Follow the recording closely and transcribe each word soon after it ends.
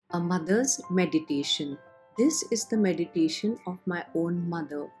A mother's meditation. This is the meditation of my own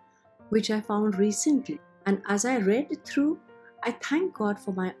mother, which I found recently. And as I read it through, I thank God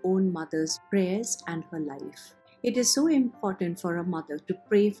for my own mother's prayers and her life. It is so important for a mother to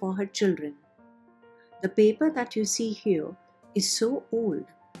pray for her children. The paper that you see here is so old,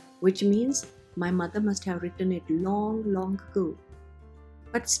 which means my mother must have written it long, long ago.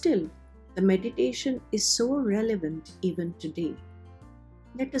 But still, the meditation is so relevant even today.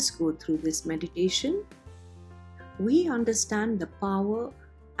 Let us go through this meditation. We understand the power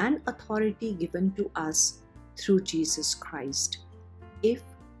and authority given to us through Jesus Christ if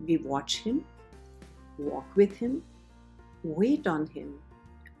we watch Him, walk with Him, wait on Him,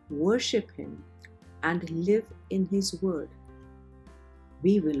 worship Him, and live in His Word.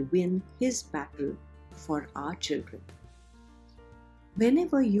 We will win His battle for our children.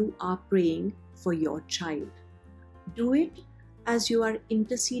 Whenever you are praying for your child, do it as you are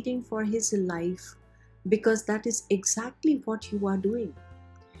interceding for his life, because that is exactly what you are doing.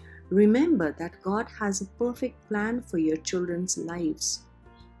 Remember that God has a perfect plan for your children's lives.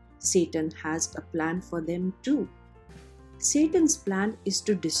 Satan has a plan for them too. Satan's plan is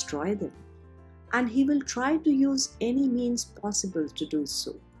to destroy them, and he will try to use any means possible to do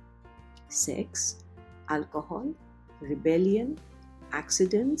so. Sex, alcohol, rebellion,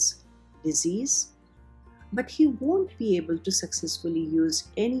 accidents, disease. But he won't be able to successfully use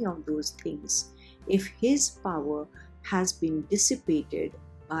any of those things if his power has been dissipated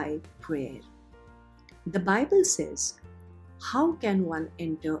by prayer. The Bible says, "How can one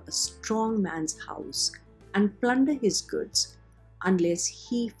enter a strong man's house and plunder his goods unless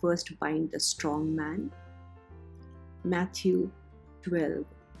he first bind the strong man?" Matthew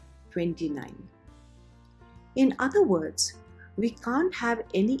 12:29. In other words, we can't have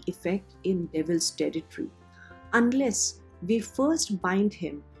any effect in devil's territory unless we first bind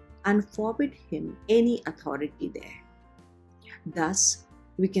him and forbid him any authority there. Thus,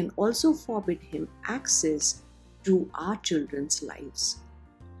 we can also forbid him access to our children's lives.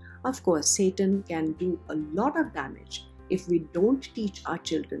 Of course, Satan can do a lot of damage if we don't teach our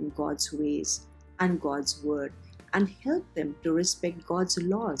children God's ways and God's word and help them to respect God's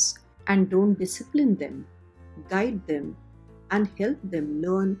laws, and don't discipline them, guide them, and help them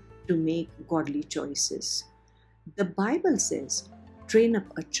learn to make godly choices. The Bible says, "Train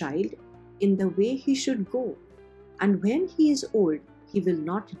up a child in the way he should go, and when he is old, he will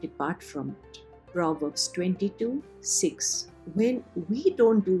not depart from it." Proverbs 22:6. When we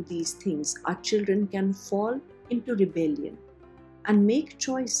don't do these things, our children can fall into rebellion and make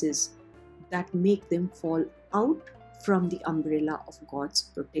choices that make them fall out from the umbrella of God's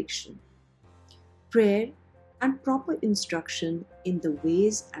protection. Prayer and proper instruction in the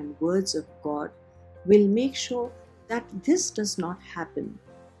ways and words of God will make sure that this does not happen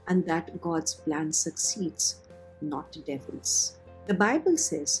and that God's plan succeeds, not the devil's. The Bible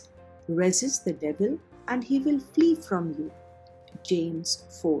says, "Resist the devil and he will flee from you." James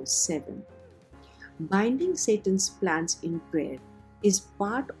 4:7. Binding Satan's plans in prayer is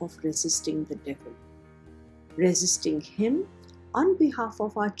part of resisting the devil. Resisting him on behalf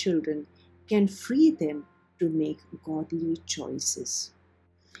of our children can free them to make godly choices.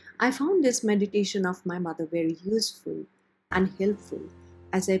 I found this meditation of my mother very useful and helpful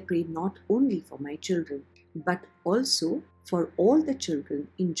as I pray not only for my children, but also for all the children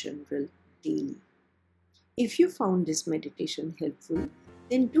in general daily. If you found this meditation helpful,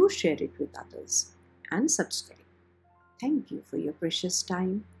 then do share it with others and subscribe. Thank you for your precious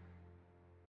time.